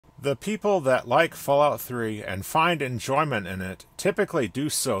The people that like Fallout 3 and find enjoyment in it typically do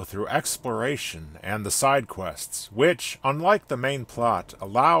so through exploration and the side quests, which, unlike the main plot,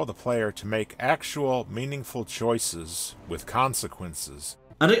 allow the player to make actual, meaningful choices with consequences.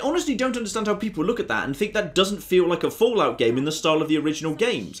 And I honestly don't understand how people look at that and think that doesn't feel like a Fallout game in the style of the original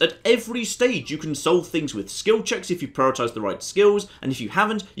games. At every stage you can solve things with skill checks if you prioritise the right skills, and if you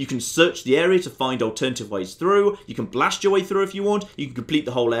haven't, you can search the area to find alternative ways through, you can blast your way through if you want, you can complete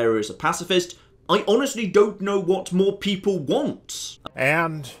the whole area as a pacifist. I honestly don't know what more people want.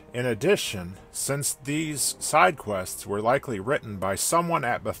 And, in addition, since these side quests were likely written by someone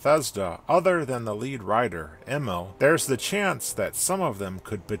at Bethesda other than the lead writer, Emil, there's the chance that some of them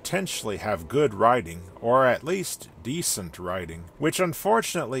could potentially have good writing, or at least decent writing, which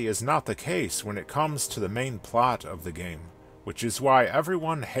unfortunately is not the case when it comes to the main plot of the game, which is why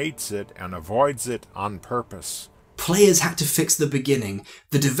everyone hates it and avoids it on purpose. Players had to fix the beginning,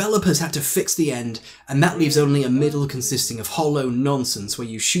 the developers had to fix the end, and that leaves only a middle consisting of hollow nonsense where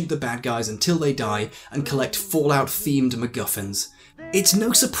you shoot the bad guys until they die and collect Fallout-themed MacGuffins. It's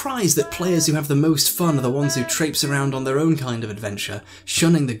no surprise that players who have the most fun are the ones who traipse around on their own kind of adventure,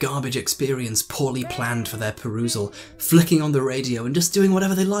 shunning the garbage experience poorly planned for their perusal, flicking on the radio and just doing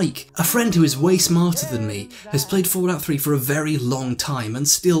whatever they like. A friend who is way smarter than me has played Fallout 3 for a very long time and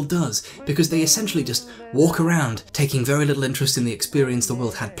still does, because they essentially just walk around, taking very little interest in the experience the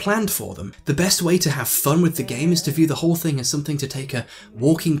world had planned for them. The best way to have fun with the game is to view the whole thing as something to take a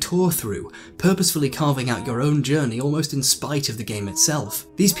walking tour through, purposefully carving out your own journey almost in spite of the game itself.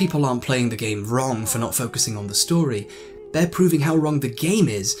 These people aren't playing the game wrong for not focusing on the story. They're proving how wrong the game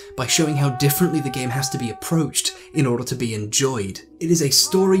is by showing how differently the game has to be approached in order to be enjoyed. It is a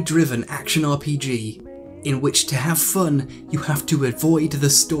story-driven action RPG in which to have fun, you have to avoid the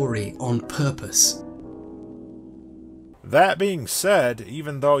story on purpose. That being said,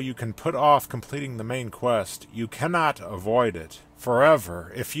 even though you can put off completing the main quest, you cannot avoid it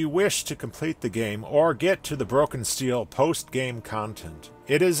forever if you wish to complete the game or get to the Broken Steel post-game content.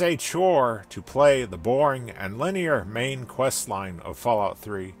 It is a chore to play the boring and linear main questline of Fallout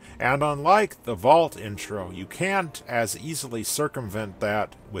 3, and unlike the Vault intro, you can't as easily circumvent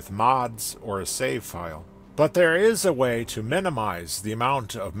that with mods or a save file. But there is a way to minimize the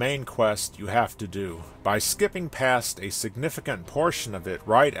amount of main quest you have to do by skipping past a significant portion of it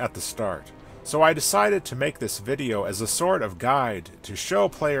right at the start. So I decided to make this video as a sort of guide to show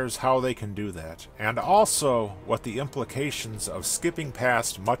players how they can do that, and also what the implications of skipping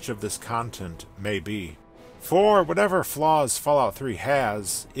past much of this content may be. For whatever flaws Fallout 3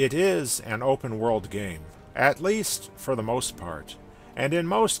 has, it is an open world game, at least for the most part. And in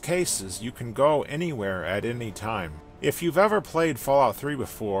most cases, you can go anywhere at any time. If you've ever played Fallout 3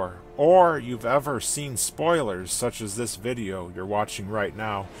 before, or you've ever seen spoilers such as this video you're watching right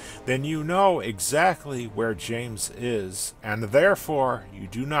now, then you know exactly where James is, and therefore you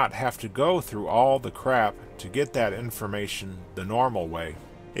do not have to go through all the crap to get that information the normal way.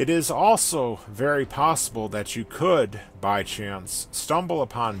 It is also very possible that you could, by chance, stumble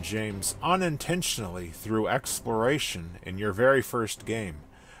upon James unintentionally through exploration in your very first game.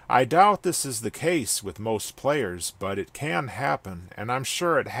 I doubt this is the case with most players, but it can happen, and I'm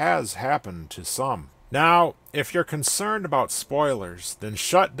sure it has happened to some. Now, if you're concerned about spoilers, then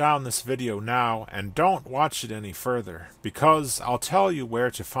shut down this video now and don't watch it any further, because I'll tell you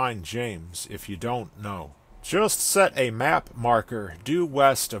where to find James if you don't know. Just set a map marker due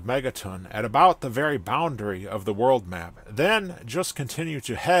west of Megaton at about the very boundary of the world map, then just continue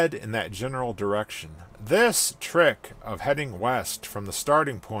to head in that general direction. This trick of heading west from the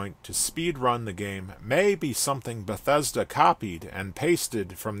starting point to speedrun the game may be something Bethesda copied and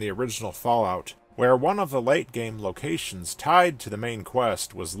pasted from the original Fallout, where one of the late game locations tied to the main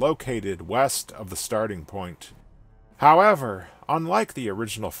quest was located west of the starting point. However, unlike the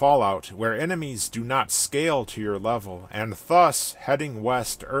original Fallout, where enemies do not scale to your level, and thus heading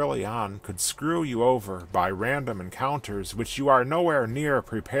west early on could screw you over by random encounters which you are nowhere near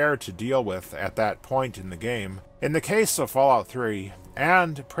prepared to deal with at that point in the game, in the case of Fallout 3,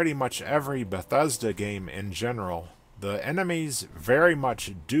 and pretty much every Bethesda game in general, the enemies very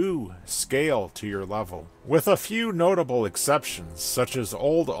much do scale to your level, with a few notable exceptions, such as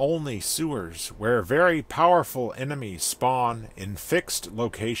old-only sewers, where very powerful enemies spawn in fixed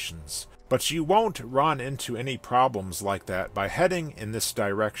locations. But you won't run into any problems like that by heading in this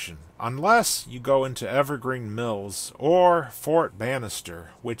direction, unless you go into Evergreen Mills or Fort Bannister,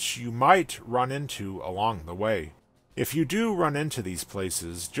 which you might run into along the way. If you do run into these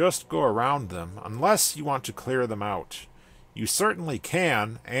places, just go around them, unless you want to clear them out. You certainly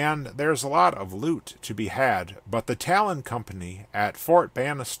can, and there's a lot of loot to be had, but the Talon Company at Fort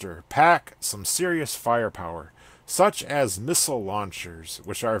Bannister pack some serious firepower, such as missile launchers,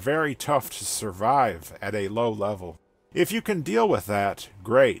 which are very tough to survive at a low level. If you can deal with that,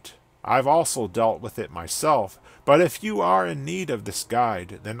 great. I've also dealt with it myself, but if you are in need of this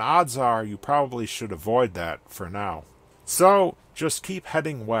guide, then odds are you probably should avoid that for now. So, just keep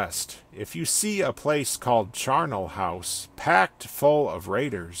heading west. If you see a place called Charnel House, packed full of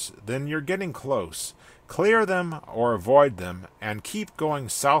raiders, then you're getting close. Clear them or avoid them, and keep going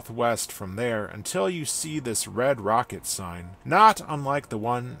southwest from there until you see this red rocket sign, not unlike the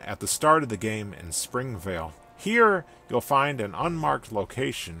one at the start of the game in Springvale. Here, you'll find an unmarked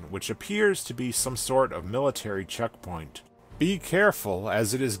location, which appears to be some sort of military checkpoint. Be careful,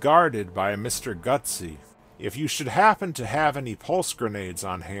 as it is guarded by a Mr. Gutsy. If you should happen to have any pulse grenades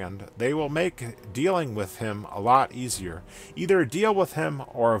on hand, they will make dealing with him a lot easier. Either deal with him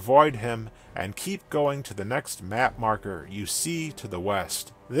or avoid him, and keep going to the next map marker you see to the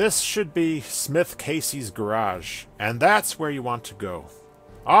west. This should be Smith Casey's garage, and that's where you want to go.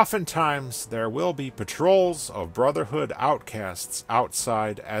 Oftentimes, there will be patrols of Brotherhood outcasts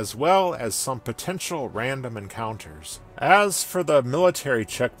outside, as well as some potential random encounters. As for the military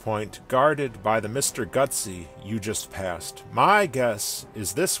checkpoint guarded by the Mr. Gutsy you just passed, my guess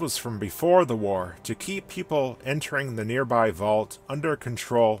is this was from before the war to keep people entering the nearby vault under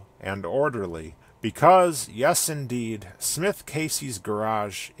control and orderly. Because, yes indeed, Smith Casey's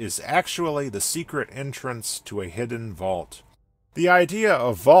garage is actually the secret entrance to a hidden vault. The idea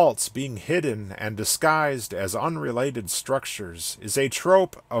of vaults being hidden and disguised as unrelated structures is a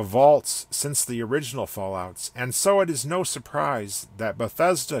trope of vaults since the original Fallouts, and so it is no surprise that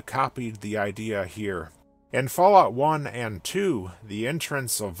Bethesda copied the idea here. In Fallout 1 and 2, the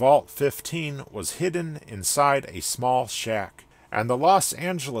entrance of Vault 15 was hidden inside a small shack, and the Los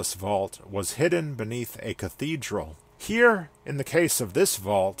Angeles Vault was hidden beneath a cathedral. Here, in the case of this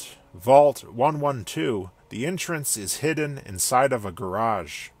vault, Vault 112, the entrance is hidden inside of a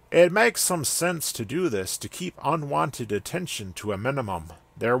garage. It makes some sense to do this to keep unwanted attention to a minimum.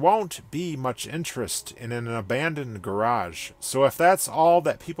 There won't be much interest in an abandoned garage, so if that's all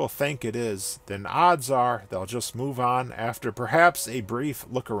that people think it is, then odds are they'll just move on after perhaps a brief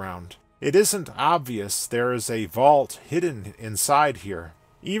look around. It isn't obvious there is a vault hidden inside here.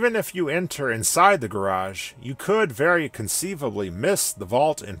 Even if you enter inside the garage, you could very conceivably miss the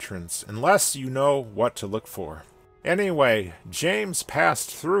vault entrance unless you know what to look for. Anyway, James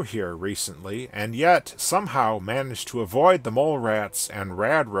passed through here recently and yet somehow managed to avoid the mole rats and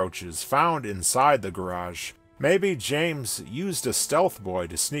rad roaches found inside the garage. Maybe James used a stealth boy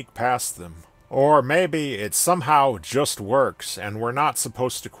to sneak past them. Or maybe it somehow just works and we're not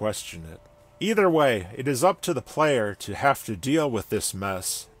supposed to question it. Either way, it is up to the player to have to deal with this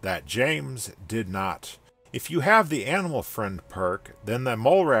mess that James did not. If you have the Animal Friend perk, then the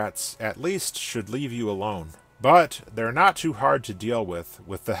mole rats at least should leave you alone. But they're not too hard to deal with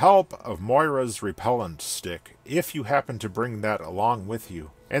the help of Moira's repellent stick, if you happen to bring that along with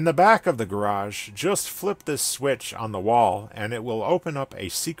you. In the back of the garage, just flip this switch on the wall and it will open up a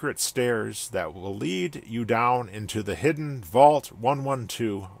secret stairs that will lead you down into the hidden Vault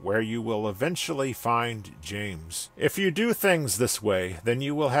 112, where you will eventually find James. If you do things this way, then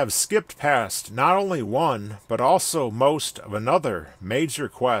you will have skipped past not only one, but also most of another major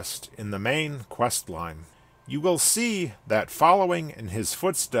quest in the main quest line. You will see that following in his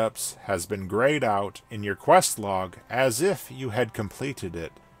footsteps has been grayed out in your quest log as if you had completed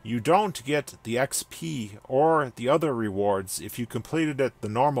it. You don't get the XP or the other rewards if you completed it the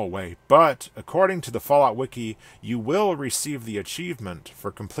normal way, but according to the Fallout Wiki, you will receive the achievement for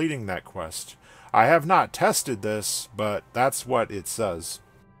completing that quest. I have not tested this, but that's what it says.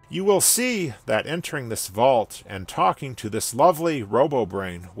 You will see that entering this vault and talking to this lovely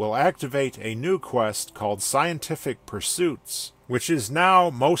RoboBrain will activate a new quest called Scientific Pursuits, which is now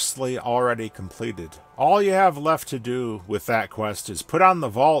mostly already completed. All you have left to do with that quest is put on the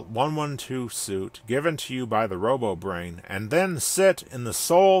Vault 112 suit given to you by the RoboBrain, and then sit in the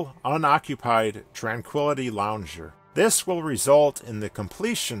sole unoccupied Tranquility Lounger. This will result in the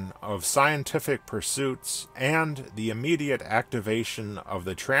completion of Scientific Pursuits and the immediate activation of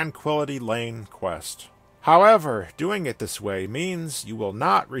the Tranquility Lane quest. However, doing it this way means you will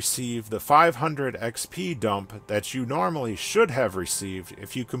not receive the 500 XP dump that you normally should have received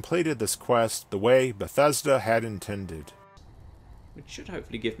if you completed this quest the way Bethesda had intended. Which should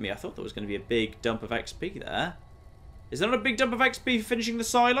hopefully give me... I thought there was going to be a big dump of XP there. Is there not a big dump of XP for finishing the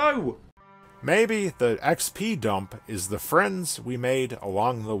silo? Maybe the XP dump is the friends we made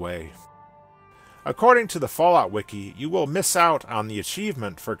along the way. According to the Fallout Wiki, you will miss out on the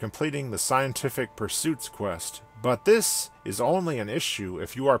achievement for completing the Scientific Pursuits quest, but this is only an issue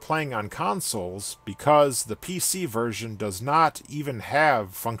if you are playing on consoles because the PC version does not even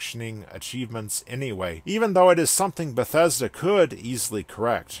have functioning achievements anyway, even though it is something Bethesda could easily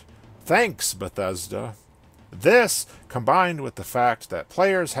correct. Thanks, Bethesda. This, combined with the fact that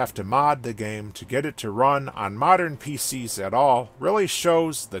players have to mod the game to get it to run on modern PCs at all, really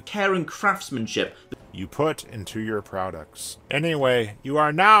shows the care and craftsmanship you put into your products. Anyway, you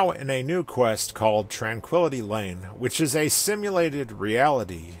are now in a new quest called Tranquility Lane, which is a simulated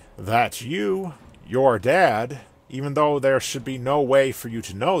reality that you, your dad, even though there should be no way for you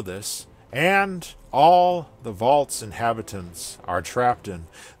to know this, and all the vault's inhabitants are trapped in.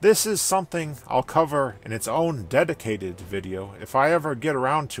 This is something I'll cover in its own dedicated video if I ever get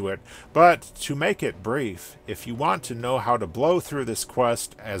around to it, but to make it brief, if you want to know how to blow through this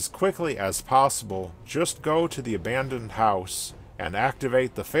quest as quickly as possible, just go to the abandoned house and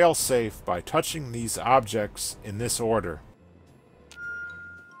activate the failsafe by touching these objects in this order.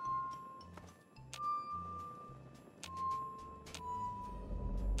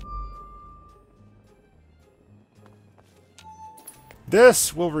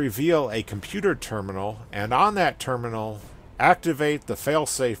 This will reveal a computer terminal, and on that terminal, activate the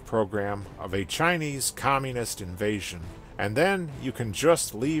failsafe program of a Chinese communist invasion, and then you can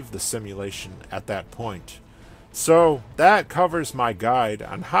just leave the simulation at that point. So that covers my guide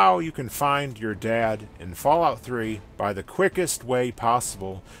on how you can find your dad in Fallout 3 by the quickest way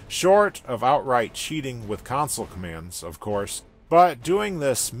possible, short of outright cheating with console commands, of course, but doing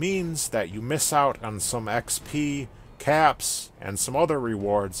this means that you miss out on some XP, caps, and some other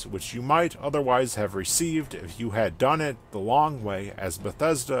rewards which you might otherwise have received if you had done it the long way as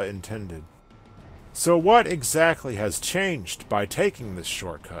Bethesda intended. So what exactly has changed by taking this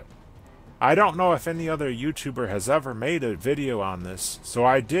shortcut? I don't know if any other YouTuber has ever made a video on this, so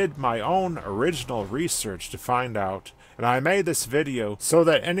I did my own original research to find out, and I made this video so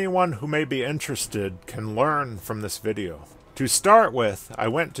that anyone who may be interested can learn from this video. To start with, I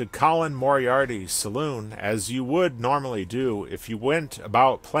went to Colin Moriarty's saloon, as you would normally do if you went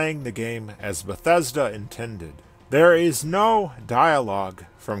about playing the game as Bethesda intended. There is no dialogue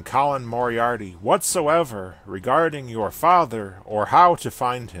from Colin Moriarty whatsoever regarding your father or how to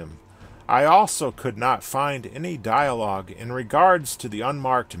find him. I also could not find any dialogue in regards to the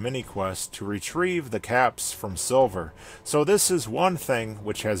unmarked mini-quest to retrieve the caps from Silver, so this is one thing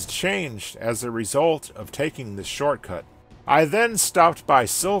which has changed as a result of taking this shortcut. I then stopped by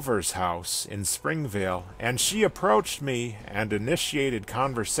Silver's house in Springvale, and she approached me and initiated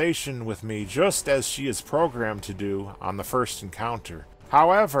conversation with me just as she is programmed to do on the first encounter.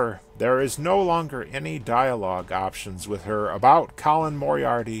 However, there is no longer any dialogue options with her about Colin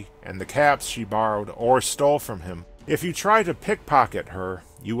Moriarty and the caps she borrowed or stole from him. If you try to pickpocket her,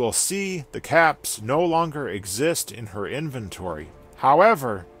 you will see the caps no longer exist in her inventory.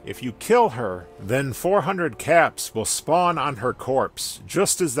 However, if you kill her, then 400 caps will spawn on her corpse,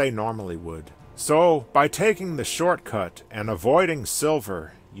 just as they normally would. So, by taking the shortcut and avoiding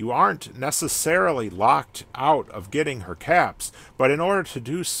Silver, you aren't necessarily locked out of getting her caps, but in order to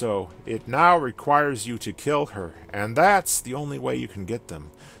do so, it now requires you to kill her, and that's the only way you can get them.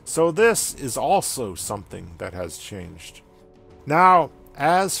 So this is also something that has changed. Now,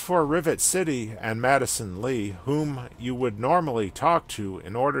 as for Rivet City and Madison Lee, whom you would normally talk to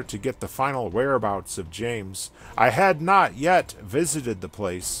in order to get the final whereabouts of James, I had not yet visited the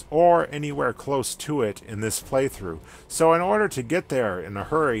place or anywhere close to it in this playthrough, so in order to get there in a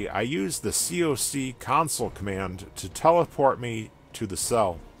hurry, I used the COC console command to teleport me to the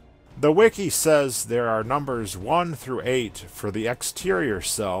cell. The wiki says there are numbers 1 through 8 for the exterior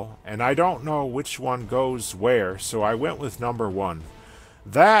cell, and I don't know which one goes where, so I went with number 1.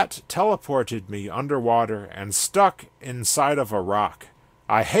 That teleported me underwater and stuck inside of a rock.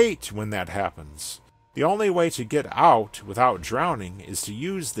 I hate when that happens. The only way to get out without drowning is to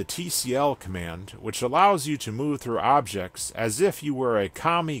use the TCL command, which allows you to move through objects as if you were a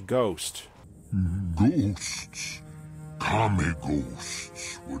commie ghost. Ghosts. Commie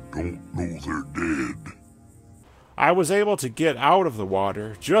ghosts who don't know they're dead. I was able to get out of the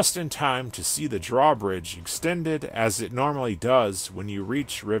water just in time to see the drawbridge extended as it normally does when you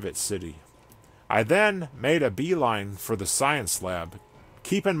reach Rivet City. I then made a beeline for the science lab.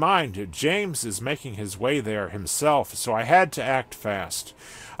 Keep in mind, James is making his way there himself, so I had to act fast.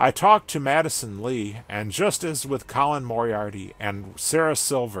 I talked to Madison Lee, and just as with Colin Moriarty and Sara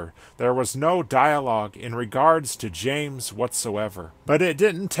Silver, there was no dialogue in regards to James whatsoever. But it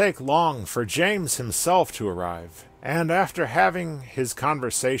didn't take long for James himself to arrive. And after having his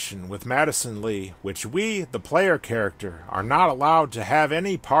conversation with Madison Lee, which we, the player character, are not allowed to have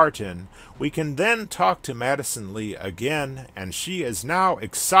any part in, we can then talk to Madison Lee again, and she is now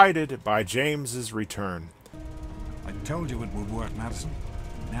excited by James's return. I told you it would work, Madison.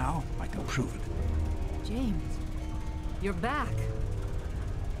 Now I can prove it. James, you're back.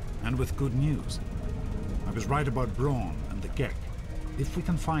 And with good news. I was right about Braun and the Gek. If we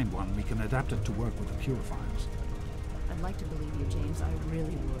can find one, we can adapt it to work with the purifiers. I'd like to believe you, James. I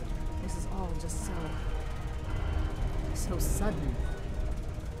really would. This is all just so sudden.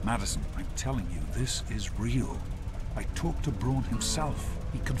 Madison, I'm telling you, this is real. I talked to Braun himself.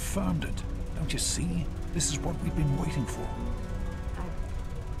 He confirmed it. Don't you see? This is what we've been waiting for.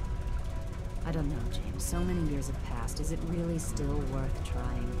 I don't know, James. So many years have passed. Is it really still worth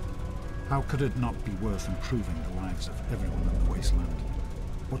trying? How could it not be worth improving the lives of everyone in the wasteland?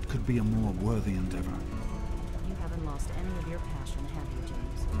 What could be a more worthy endeavor? You haven't lost any of your passion, have you,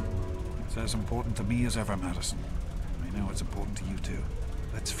 James? It's as important to me as ever, Madison. I know it's important to you too.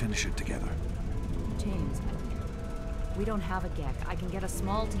 Let's finish it together. James, we don't have a Gek. I can get a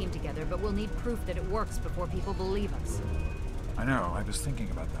small team together, but we'll need proof that it works before people believe us. I know, I was thinking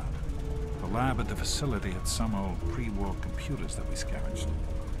about that. The lab at the facility had some old pre-war computers that we scavenged.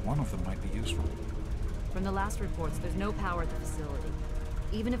 One of them might be useful. From the last reports, there's no power at the facility.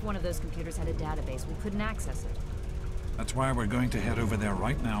 Even if one of those computers had a database, we couldn't access it. That's why we're going to head over there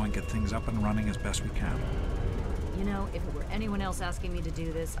right now and get things up and running as best we can. You know, if it were anyone else asking me to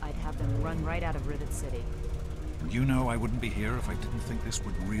do this, I'd have them run right out of Rivet City. And you know I wouldn't be here if I didn't think this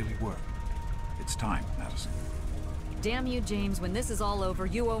would really work. It's time, Madison. Damn you, James. When this is all over,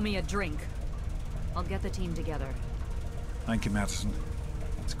 you owe me a drink. I'll get the team together. Thank you, Madison.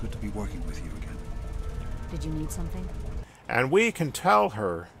 It's good to be working with you again. Did you need something? And we can tell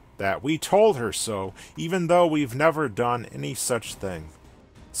her that we told her so, even though we've never done any such thing.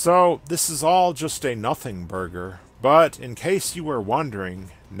 So, this is all just a nothing burger, but in case you were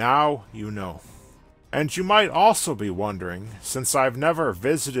wondering, now you know. And you might also be wondering, since I've never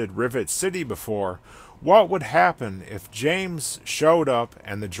visited Rivet City before, what would happen if James showed up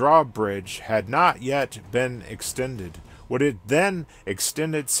and the drawbridge had not yet been extended? Would it then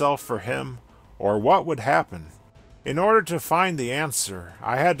extend itself for him, or what would happen? In order to find the answer,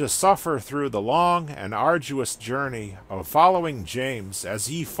 I had to suffer through the long and arduous journey of following James as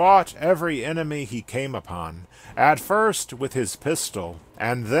he fought every enemy he came upon, at first with his pistol,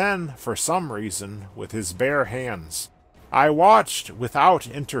 and then, for some reason, with his bare hands. I watched without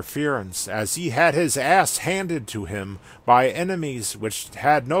interference as he had his ass handed to him by enemies which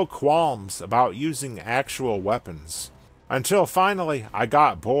had no qualms about using actual weapons. Until finally I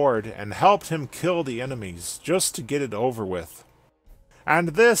got bored and helped him kill the enemies just to get it over with. And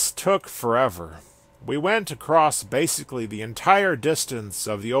this took forever. We went across basically the entire distance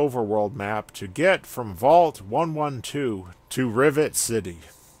of the overworld map to get from Vault 112 to Rivet City.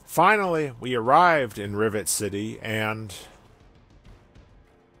 Finally, we arrived in Rivet City and...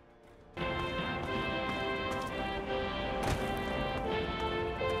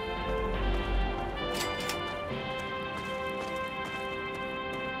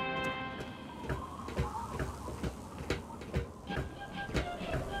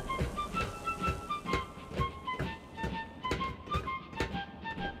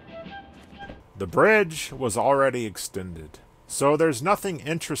 the bridge was already extended, so there's nothing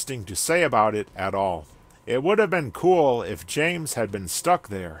interesting to say about it at all. It would have been cool if James had been stuck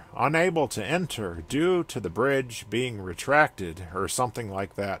there, unable to enter due to the bridge being retracted or something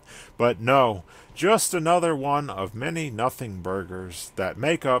like that, but no, just another one of many nothing burgers that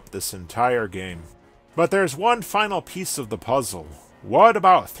make up this entire game. But there's one final piece of the puzzle. What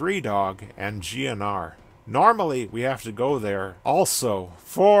about Three Dog and GNR? Normally, we have to go there also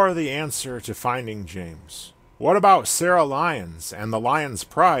for the answer to finding James. What about Sarah Lyons and the Lion's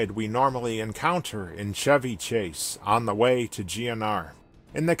Pride we normally encounter in Chevy Chase on the way to GNR?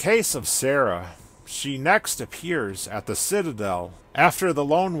 In the case of Sarah, she next appears at the Citadel after the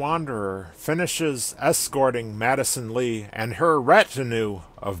Lone Wanderer finishes escorting Madison Lee and her retinue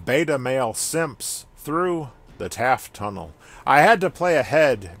of beta male simps through the Taft Tunnel. I had to play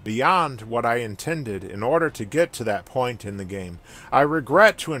ahead beyond what I intended in order to get to that point in the game. I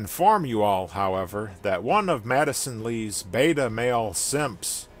regret to inform you all, however, that one of Madison Lee's beta male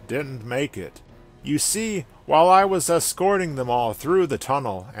simps didn't make it. You see, while I was escorting them all through the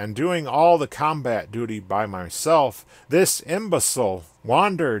tunnel and doing all the combat duty by myself, this imbecile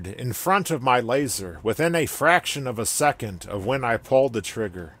wandered in front of my laser within a fraction of a second of when I pulled the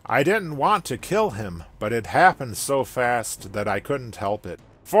trigger. I didn't want to kill him, but it happened so fast that I couldn't help it.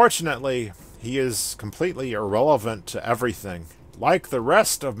 Fortunately, he is completely irrelevant to everything. Like the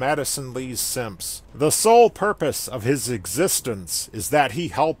rest of Madison Lee's simps, the sole purpose of his existence is that he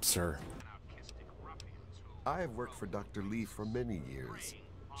helps her. I have worked for Dr. Lee for many years.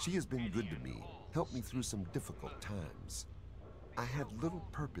 She has been good to me, helped me through some difficult times. I had little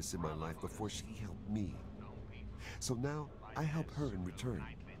purpose in my life before she helped me. So now I help her in return.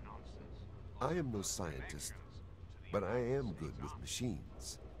 I am no scientist, but I am good with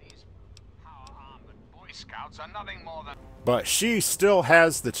machines. But she still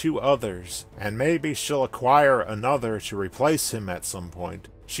has the two others, and maybe she'll acquire another to replace him at some point.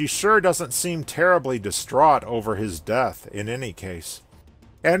 She sure doesn't seem terribly distraught over his death in any case.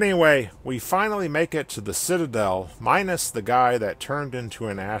 Anyway, we finally make it to the Citadel, minus the guy that turned into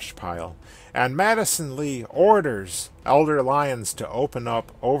an ash pile, and Madison Lee orders Elder Lyons to open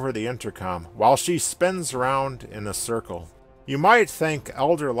up over the intercom while she spins around in a circle. You might think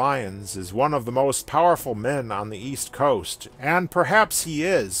Elder Lyons is one of the most powerful men on the East Coast, and perhaps he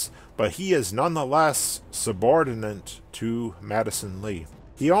is, but he is nonetheless subordinate to Madison Lee.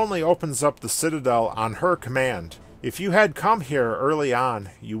 He only opens up the Citadel on her command. If you had come here early on,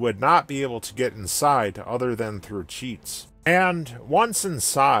 you would not be able to get inside other than through cheats. And once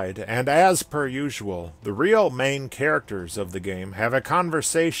inside, and as per usual, the real main characters of the game have a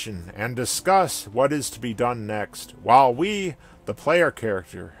conversation and discuss what is to be done next, while we, the player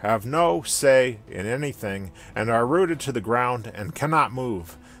character, have no say in anything and are rooted to the ground and cannot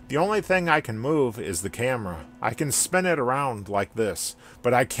move. The only thing I can move is the camera. I can spin it around like this,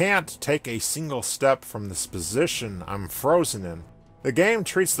 but I can't take a single step from this position I'm frozen in. The game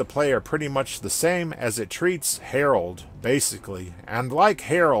treats the player pretty much the same as it treats Harold, basically, and like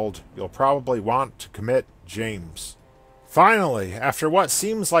Harold, you'll probably want to commit James. Finally, after what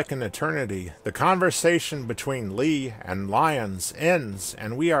seems like an eternity, the conversation between Lee and Lyons ends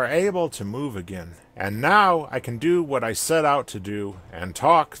and we are able to move again. And now I can do what I set out to do and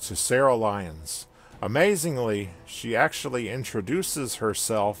talk to Sara Lyons. Amazingly, she actually introduces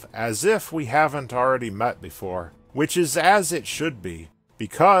herself as if we haven't already met before, which is as it should be,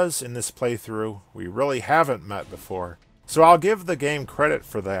 because in this playthrough we really haven't met before. So I'll give the game credit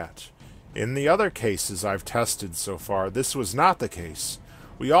for that. In the other cases I've tested so far, this was not the case.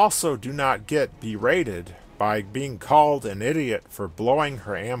 We also do not get berated by being called an idiot for blowing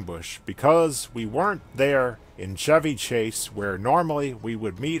her ambush, because we weren't there in Chevy Chase where normally we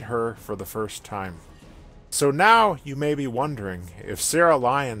would meet her for the first time. So now you may be wondering, if Sara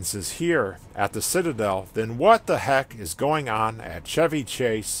Lyons is here at the Citadel, then what the heck is going on at Chevy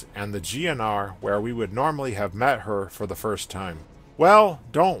Chase and the GNR where we would normally have met her for the first time? Well,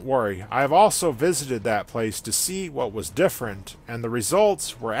 don't worry, I've also visited that place to see what was different, and the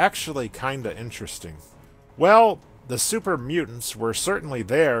results were actually kinda interesting. Well, the super mutants were certainly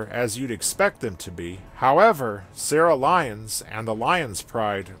there as you'd expect them to be. However, Sara Lyons and the Lyons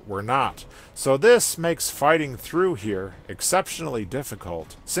Pride were not. So this makes fighting through here exceptionally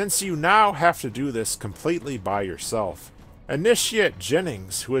difficult, since you now have to do this completely by yourself. Initiate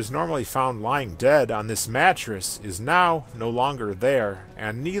Jennings, who is normally found lying dead on this mattress, is now no longer there,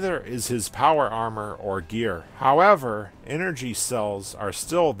 and neither is his power armor or gear. However, energy cells are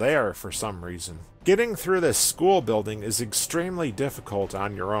still there for some reason. Getting through this school building is extremely difficult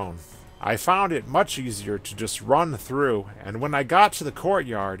on your own. I found it much easier to just run through, and when I got to the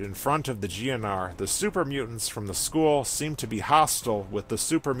courtyard in front of the GNR, the super mutants from the school seemed to be hostile with the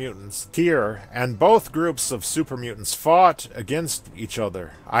super mutants here, and both groups of super mutants fought against each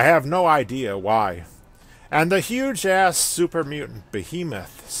other. I have no idea why. And the huge-ass super mutant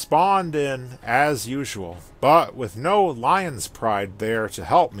behemoth spawned in as usual, but with no Lion's Pride there to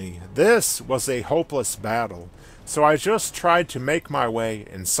help me, this was a hopeless battle. So I just tried to make my way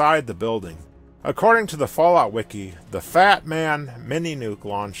inside the building. According to the Fallout Wiki, the Fat Man mini-nuke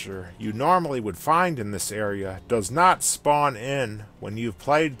launcher you normally would find in this area does not spawn in when you've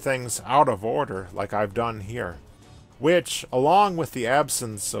played things out of order like I've done here, which, along with the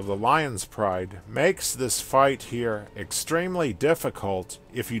absence of the Lion's Pride, makes this fight here extremely difficult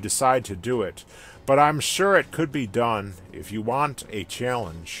if you decide to do it, but I'm sure it could be done if you want a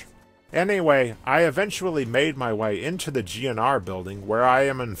challenge. Anyway, I eventually made my way into the GNR building, where I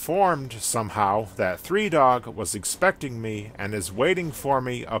am informed somehow that Three Dog was expecting me and is waiting for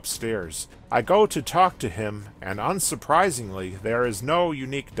me upstairs. I go to talk to him, and unsurprisingly, there is no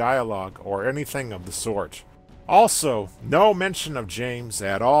unique dialogue or anything of the sort. Also, no mention of James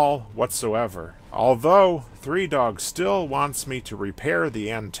at all whatsoever, although Three Dog still wants me to repair the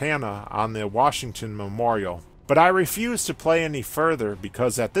antenna on the Washington Memorial. But I refuse to play any further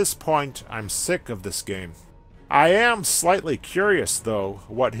because at this point I'm sick of this game. I am slightly curious, though,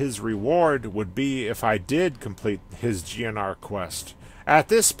 what his reward would be if I did complete his GNR quest. At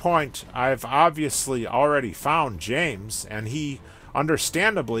this point, I've obviously already found James, and he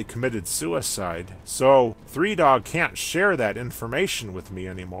understandably committed suicide, so Three Dog can't share that information with me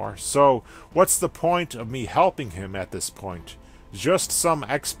anymore, so what's the point of me helping him at this point? Just some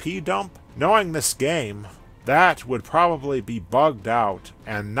XP dump? Knowing this game, that would probably be bugged out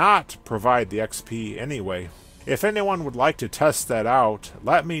and not provide the XP anyway. If anyone would like to test that out,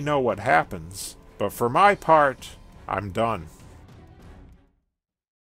 let me know what happens. But for my part, I'm done.